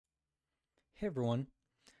Hey everyone,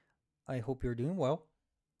 I hope you're doing well.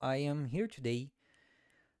 I am here today,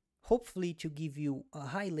 hopefully, to give you a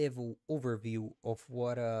high level overview of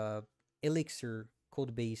what a Elixir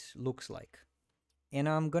codebase looks like. And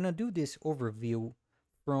I'm gonna do this overview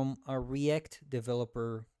from a React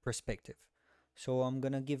developer perspective. So I'm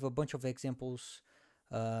gonna give a bunch of examples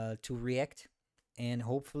to React, and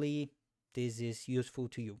hopefully, this is useful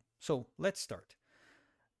to you. So let's start.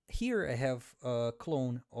 Here I have a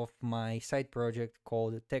clone of my side project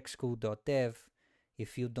called techschool.dev.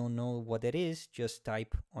 If you don't know what that is, just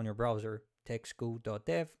type on your browser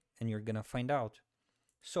techschool.dev and you're gonna find out.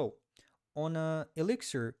 So on a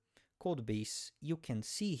Elixir codebase, you can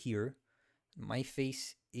see here my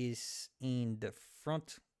face is in the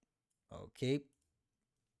front. Okay,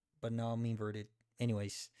 but now I'm inverted.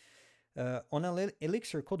 Anyways, on a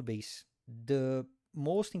Elixir codebase, the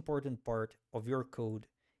most important part of your code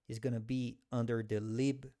is going to be under the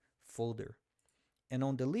lib folder. And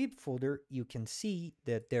on the lib folder, you can see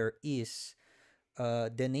that there is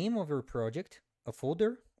the name of your project, a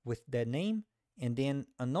folder with that name, and then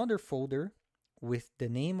another folder with the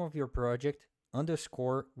name of your project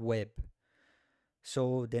underscore web.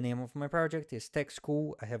 So the name of my project is Tech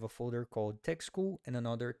School. I have a folder called Tech School and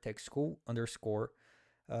another Tech School underscore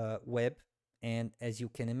web. And as you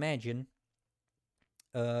can imagine,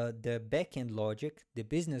 the backend logic, the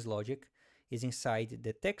business logic, is inside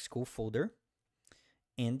the Tech School folder.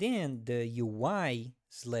 And then the UI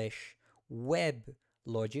slash web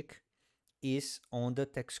logic is on the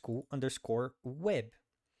Tech School underscore web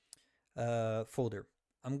folder.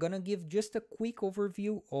 I'm gonna give just a quick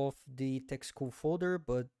overview of the Tech School folder,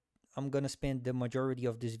 but I'm gonna spend the majority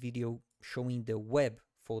of this video showing the web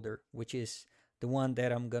folder, which is the one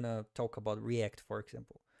that I'm gonna talk about React, for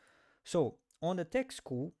example. So on the Tech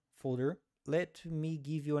School folder, let me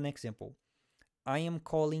give you an example. I am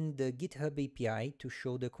calling the GitHub API to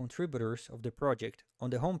show the contributors of the project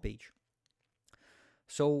on the homepage.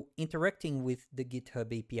 So interacting with the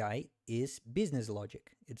GitHub API is business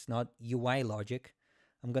logic. It's not UI logic.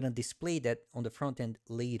 I'm going to display that on the front end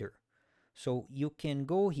later. So you can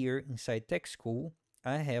go here inside Tech School.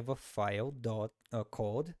 I have a file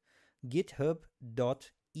called github.ex,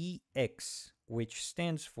 which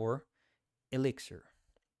stands for Elixir.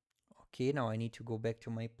 Okay, now I need to go back to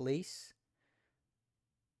my place.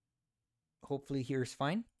 Hopefully here is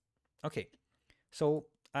fine. Okay, so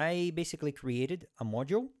I basically created a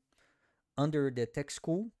module under the Tech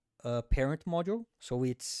School parent module. So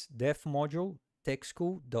it's dev module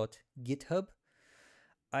techschool.github.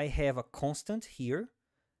 I have a constant here,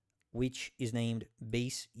 which is named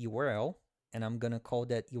base URL, and I'm gonna call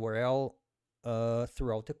that URL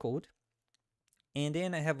throughout the code. And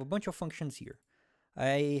then I have a bunch of functions here.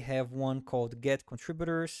 I have one called get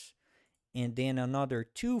contributors, and then another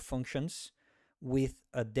two functions with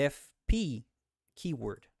a def-p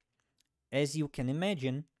keyword. As you can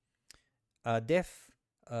imagine, def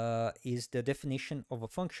is the definition of a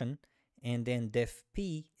function, and then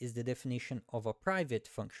def-p is the definition of a private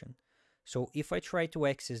function. So if I try to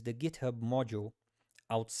access the GitHub module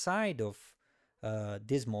outside of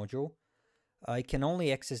this module, I can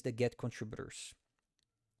only access the get contributors.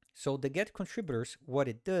 So the get contributors, what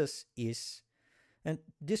it does is, and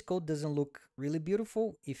this code doesn't look really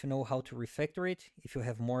beautiful. If you know how to refactor it, if you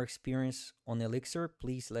have more experience on Elixir,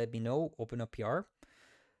 please let me know, open a PR.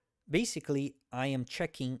 Basically, I am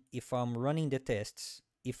checking if I'm running the tests.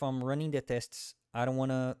 If I'm running the tests, I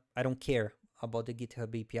don't care about the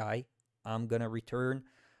GitHub API. I'm gonna return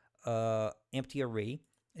empty array.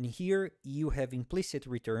 And here you have implicit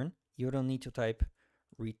return. You don't need to type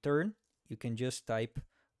return. You can just type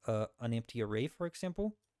an empty array, for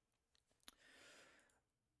example.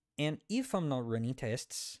 And if I'm not running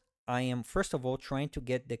tests, I am first of all trying to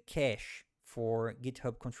get the cache for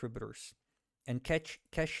GitHub contributors. And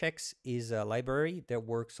cachex is a library that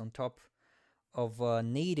works on top of a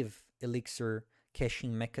native Elixir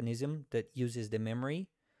caching mechanism that uses the memory.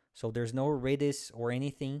 So there's no Redis or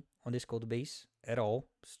anything on this code base at all.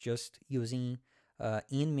 It's just using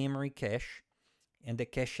in-memory cache. And the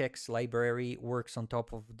cachex library works on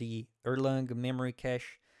top of the Erlang memory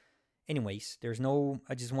cache. Anyways,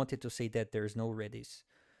 I just wanted to say that there's no Redis.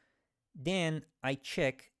 Then I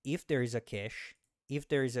check if there is a cache. If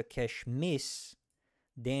there is a cache miss,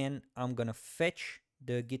 then I'm gonna fetch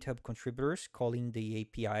the GitHub contributors calling the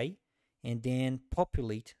API and then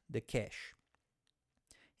populate the cache.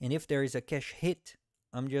 And if there is a cache hit,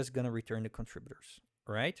 I'm just gonna return the contributors,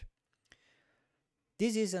 all right?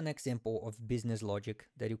 This is an example of business logic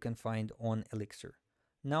that you can find on Elixir.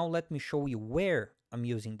 Now let me show you where I'm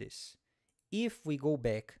using this. If we go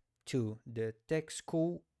back to the Tech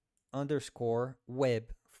School underscore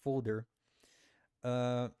web folder.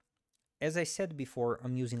 As I said before,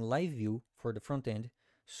 I'm using live view for the front end.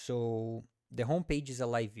 So the home page is a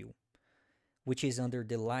live view, which is under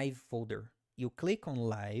the live folder. You click on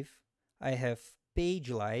live. I have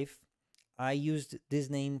page live. I used this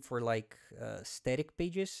name for like static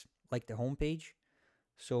pages, like the home page.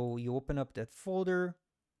 So you open up that folder.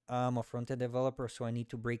 I'm a front-end developer, so I need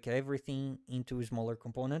to break everything into smaller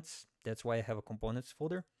components. That's why I have a components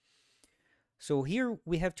folder. So here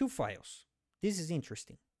we have two files. This is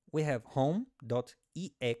interesting. We have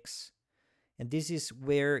home.ex, and this is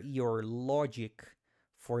where your logic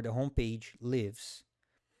for the homepage lives.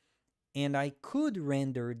 And I could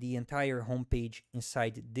render the entire homepage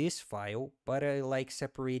inside this file, but I like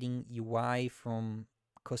separating UI from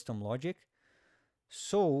custom logic.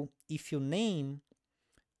 So if you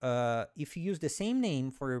use the same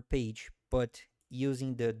name for your page, but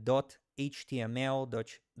using the .html,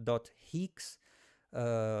 .hex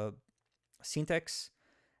syntax,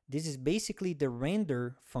 this is basically the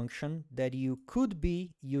render function that you could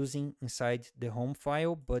be using inside the home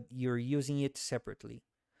file, but you're using it separately.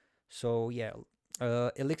 So yeah,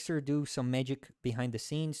 Elixir do some magic behind the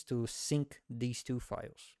scenes to sync these two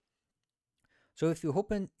files. So if you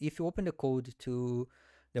open the code to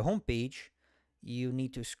the home page, you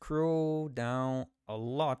need to scroll down a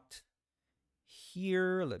lot.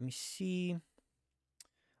 Here, let me see.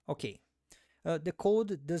 Okay, the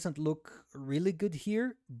code doesn't look really good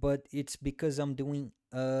here, but it's because I'm doing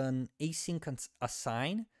an async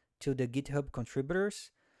assign to the GitHub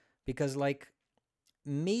contributors, because like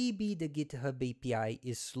maybe the GitHub API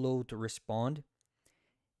is slow to respond,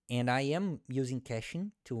 and I am using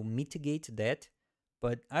caching to mitigate that.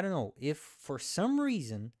 But I don't know, if for some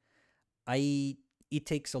reason it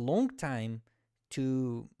takes a long time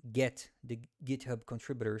to get the GitHub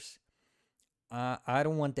contributors, I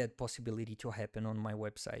don't want that possibility to happen on my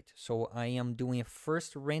website. So I am doing a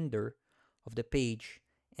first render of the page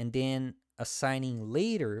and then assigning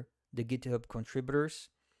later the GitHub contributors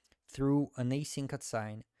through an async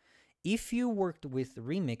assign. If you worked with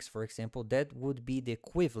Remix, for example, that would be the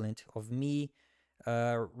equivalent of me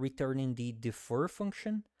returning the defer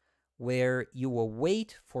function, where you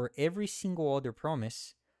await for every single other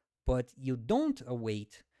promise, but you don't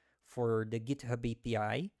await for the GitHub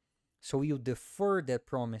API, so you defer that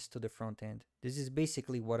promise to the front end. This is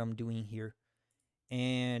basically what I'm doing here.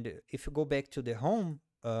 And if you go back to the home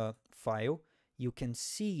file, you can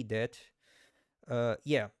see that,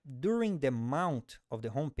 during the mount of the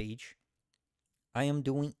home page, I am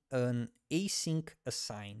doing an async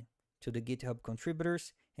assign to the GitHub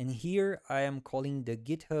contributors, and here I am calling the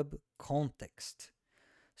GitHub context.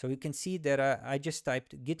 So you can see that I just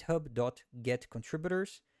typed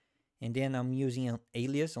github.getContributors, and then I'm using an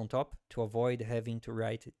alias on top to avoid having to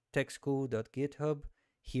write techschool.github.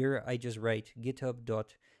 Here I just write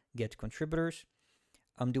github.getContributors.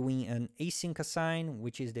 I'm doing an async assign,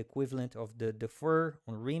 which is the equivalent of the defer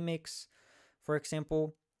on Remix, for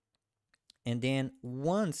example. And then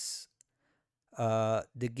once the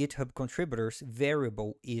GitHub contributors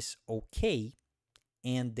variable is okay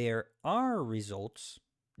and there are results,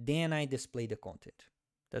 then I display the content.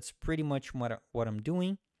 That's pretty much what I'm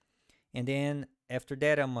doing. And then after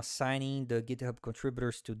that, I'm assigning the GitHub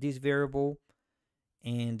contributors to this variable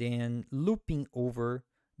and then looping over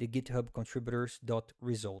the GitHub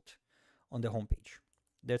contributors.result on the homepage.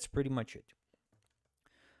 That's pretty much it.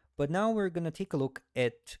 But now we're going to take a look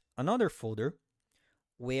at another folder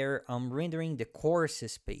where I'm rendering the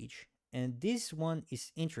courses page. And this one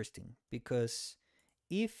is interesting because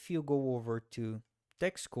if you go over to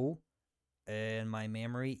Tech School, and my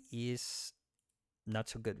memory is not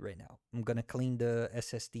so good right now. I'm going to clean the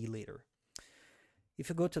SSD later. If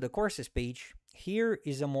you go to the courses page, here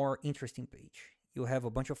is a more interesting page. You have a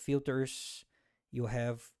bunch of filters. You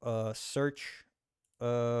have a search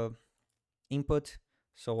input.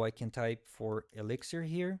 So I can type for Elixir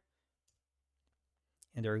here.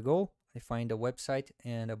 And there you go. I find a website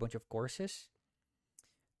and a bunch of courses.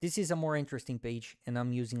 This is a more interesting page, and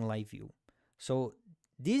I'm using live view. So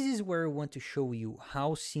this is where I want to show you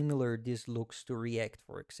how similar this looks to React,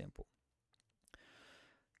 for example.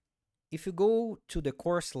 If you go to the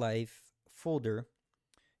course live folder,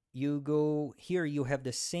 you go here, you have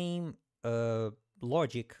the same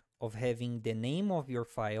logic of having the name of your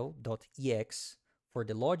file .ex for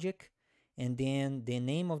the logic, and then the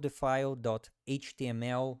name of the file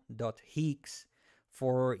 .html.hex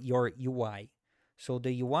for your UI. So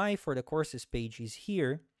the UI for the courses page is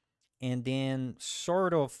here, and then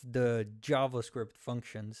sort of the JavaScript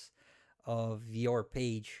functions of your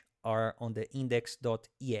page are on the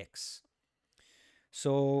index.ex.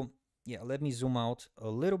 So Yeah, let me zoom out a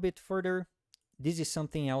little bit further. This is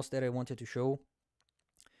something else that I wanted to show.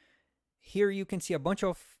 Here you can see a bunch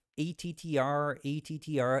of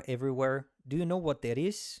ATTR everywhere. Do you know what that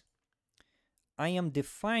is? I am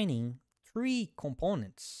defining 3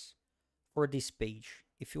 components for this page.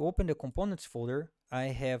 If you open the components folder, I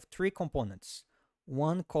have 3 components.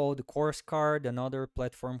 One called course card, another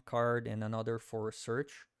platform card, and another for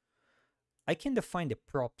search. I can define the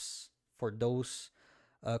props for those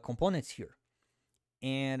components here.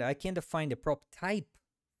 And I can define the prop type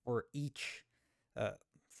for each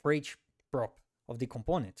prop of the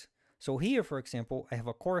component. So here, for example, I have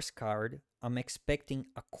a course card. I'm expecting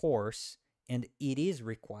a course, and it is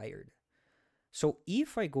required. So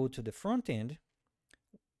if I go to the front end,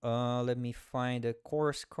 let me find a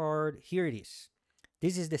course card. Here it is.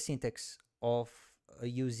 This is the syntax of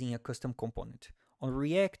using a custom component. On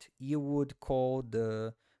React, you would call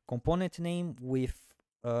the component name with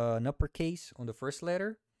an uppercase on the first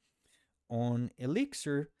letter. On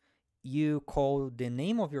Elixir, you call the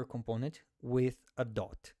name of your component with a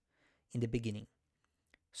dot in the beginning.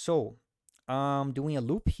 So I'm doing a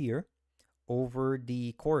loop here over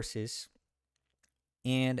the courses.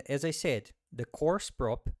 And as I said, the course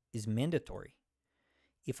prop is mandatory.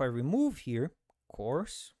 If I remove here,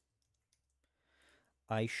 course,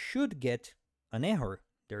 I should get an error.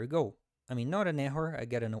 There you go. I mean, not an error, I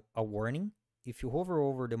get a warning. If you hover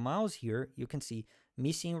over the mouse here, you can see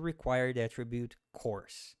missing required attribute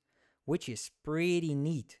course, which is pretty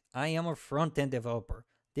neat. I am a front-end developer.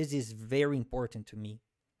 This is very important to me.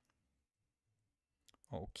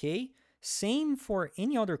 Okay, same for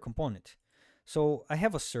any other component. So I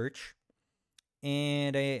have a search,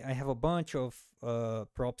 and I have a bunch of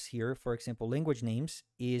props here. For example, language names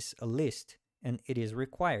is a list, and it is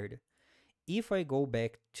required. If I go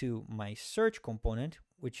back to my search component,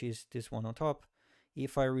 which is this one on top,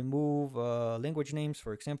 if I remove language names,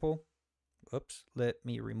 for example, oops, let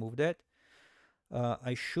me remove that.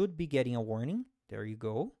 I should be getting a warning. There you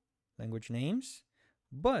go, language names.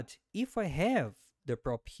 But if I have the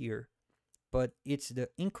prop here, but it's the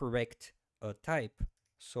incorrect type,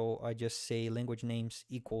 so I just say language names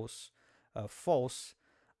equals false,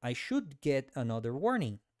 I should get another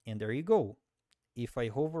warning. And there you go. If I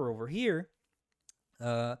hover over here,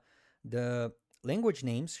 the language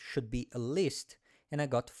names should be a list, and I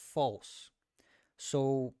got false.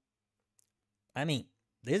 So, I mean,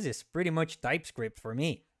 this is pretty much TypeScript for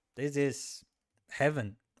me. This is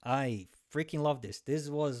heaven. I freaking love this. This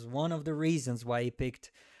was one of the reasons why I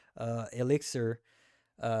picked Elixir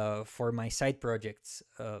for my side projects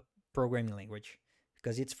programming language,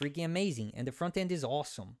 because it's freaking amazing, and the front end is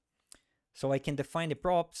awesome. So I can define the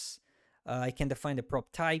props, I can define the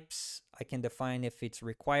prop types, I can define if it's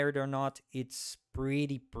required or not. It's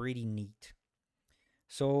pretty neat.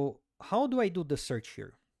 So how do I do the search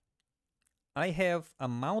here? I have a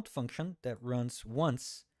mount function that runs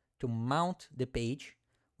once to mount the page,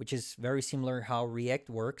 which is very similar how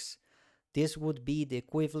React works. This would be the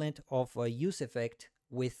equivalent of a use effect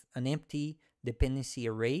with an empty dependency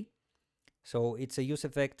array. So it's a use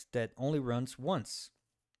effect that only runs once.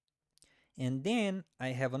 And then I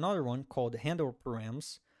have another one called handle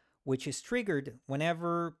params, which is triggered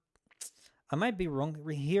whenever, I might be wrong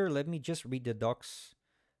here, let me just read the docs.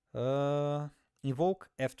 Invoke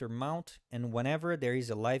after mount and whenever there is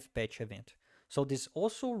a live patch event. So this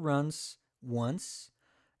also runs once,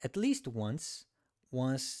 at least once,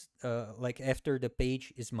 like after the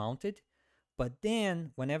page is mounted. But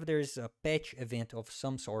then whenever there is a patch event of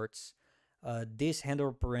some sorts, this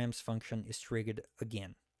handle params function is triggered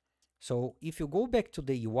again. So if you go back to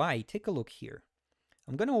the UI, take a look here.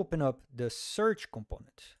 I'm going to open up the search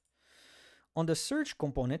component. On the search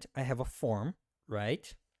component, I have a form,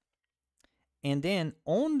 right? And then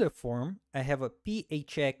on the form, I have a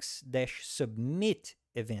phx-submit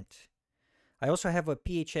event. I also have a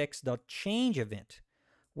phx.change event.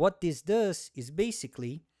 What this does is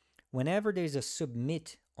basically, whenever there's a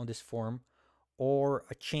submit on this form or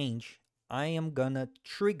a change, I am gonna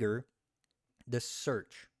trigger the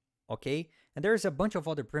search, okay? And there's a bunch of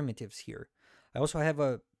other primitives here. I also have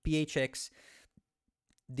a phx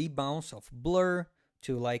debounce of blur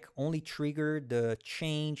to like only trigger the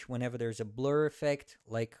change whenever there's a blur effect,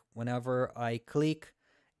 like whenever I click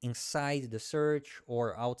inside the search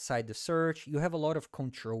or outside the search. You have a lot of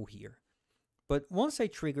control here. But once I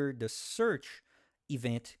trigger the search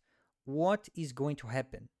event, what is going to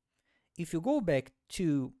happen? If you go back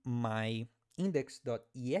to my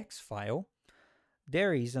index.ex file,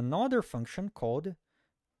 there is another function called,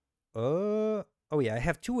 oh yeah, I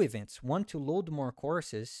have two events. One to load more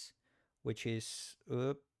courses, which is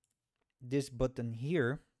this button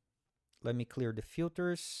here. Let me clear the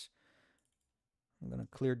filters. I'm gonna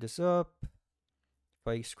clear this up. If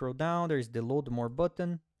I scroll down, there's the load more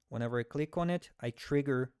button. Whenever I click on it, I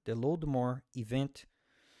trigger the load more event.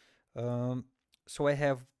 So I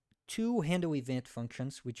have two handle event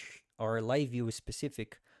functions, which are live view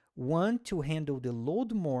specific. One to handle the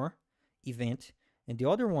load more event, and the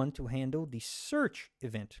other one to handle the search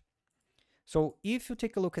event. So if you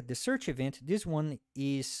take a look at the search event, this one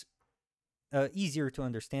is easier to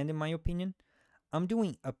understand in my opinion. I'm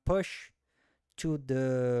doing a push to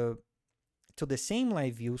the same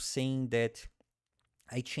live view saying that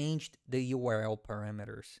I changed the URL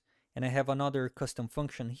parameters. And I have another custom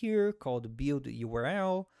function here called build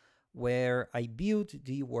URL, where I build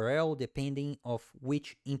the URL depending of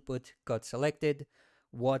which input got selected,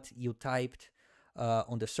 what you typed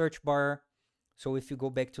on the search bar. So if you go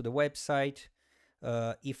back to the website,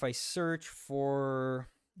 if I search for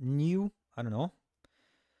new, I don't know,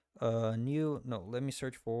 let me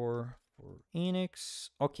search for Phoenix.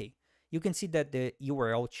 Okay, you can see that the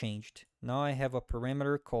URL changed. Now I have a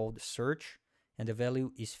parameter called search, and the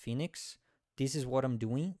value is Phoenix. This is what I'm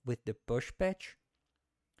doing with the push patch.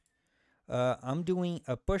 I'm doing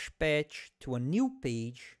a push patch to a new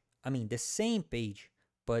page, I mean the same page,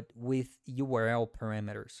 but with URL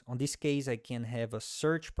parameters. On this case, I can have a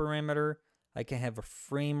search parameter, I can have a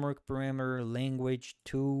framework parameter, language,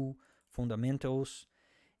 tool, fundamentals,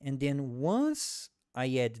 and then once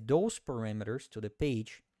I add those parameters to the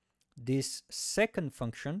page, this second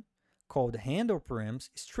function called handle params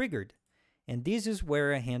is triggered. And this is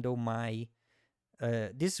where I handle my,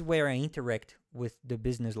 this is where I interact with the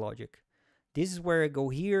business logic. This is where I go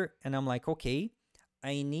here and I'm like, okay,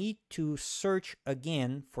 I need to search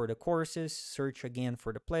again for the courses, search again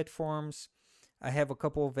for the platforms. I have a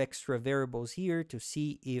couple of extra variables here to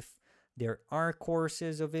see if there are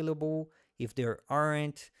courses available. If there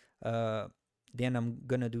aren't, then I'm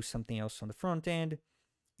gonna do something else on the front end.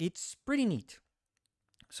 It's pretty neat.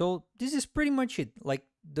 So this is pretty much it, like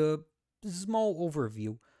the small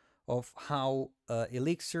overview of how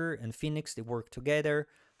Elixir and Phoenix, they work together,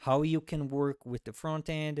 how you can work with the front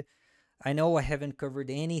end. I know I haven't covered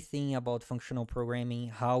anything about functional programming,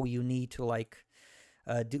 how you need to like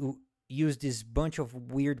use this bunch of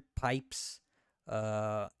weird pipes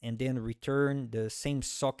and then return the same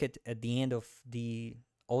socket at the end of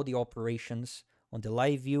all the operations on the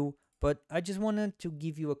live view. But I just wanted to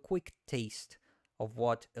give you a quick taste of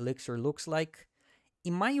what Elixir looks like.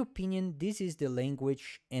 In my opinion, this is the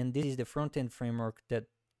language and this is the front-end framework that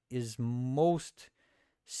is most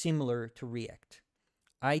similar to React.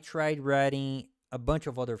 I tried writing a bunch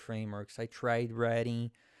of other frameworks. I tried writing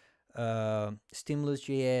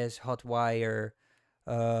Stimulus.js, Hotwire,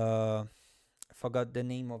 I forgot the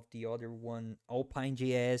name of the other one,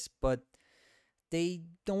 Alpine.js, but they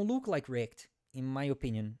don't look like React, in my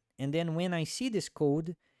opinion. And then when I see this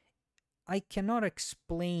code, I cannot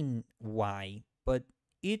explain why, but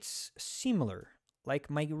it's similar.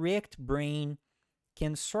 Like my React brain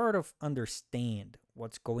can sort of understand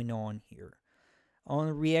what's going on here.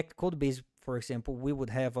 On React codebase, for example, we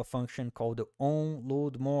would have a function called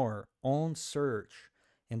onLoadMore, onSearch,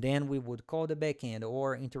 and then we would call the backend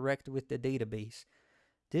or interact with the database.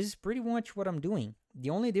 This is pretty much what I'm doing. The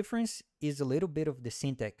only difference is a little bit of the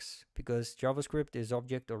syntax, because JavaScript is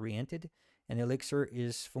object-oriented and Elixir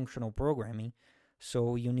is functional programming.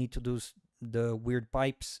 So you need to do the weird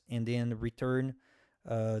pipes and then return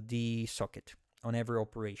the socket on every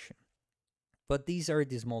operation. But these are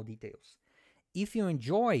the small details. If you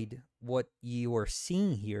enjoyed what you are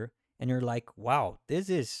seeing here and you're like, wow,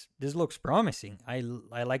 this looks promising. I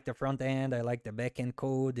like the front end, I like the back end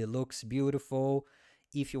code, it looks beautiful.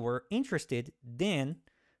 If you were interested, then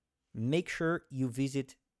make sure you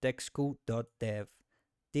visit techschool.dev.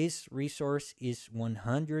 This resource is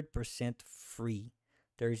 100% free.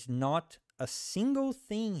 There's not a single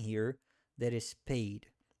thing here that is paid.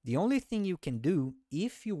 The only thing you can do,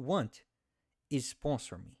 if you want, is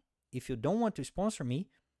sponsor me. If you don't want to sponsor me,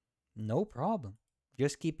 no problem.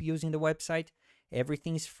 Just keep using the website.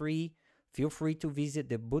 Everything's free. Feel free to visit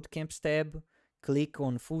the Bootcamps tab. Click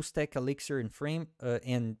on Full Stack Elixir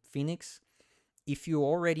and Phoenix. If you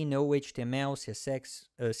already know HTML,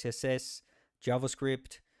 CSS,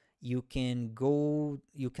 JavaScript, you can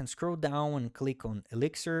scroll down and click on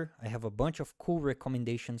Elixir. I have a bunch of cool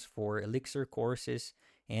recommendations for Elixir courses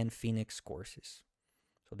and Phoenix courses.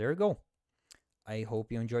 So there you go. I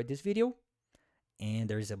hope you enjoyed this video, and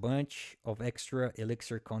there's a bunch of extra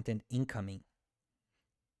Elixir content incoming.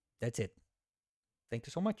 That's it. Thank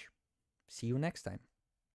you so much. See you next time.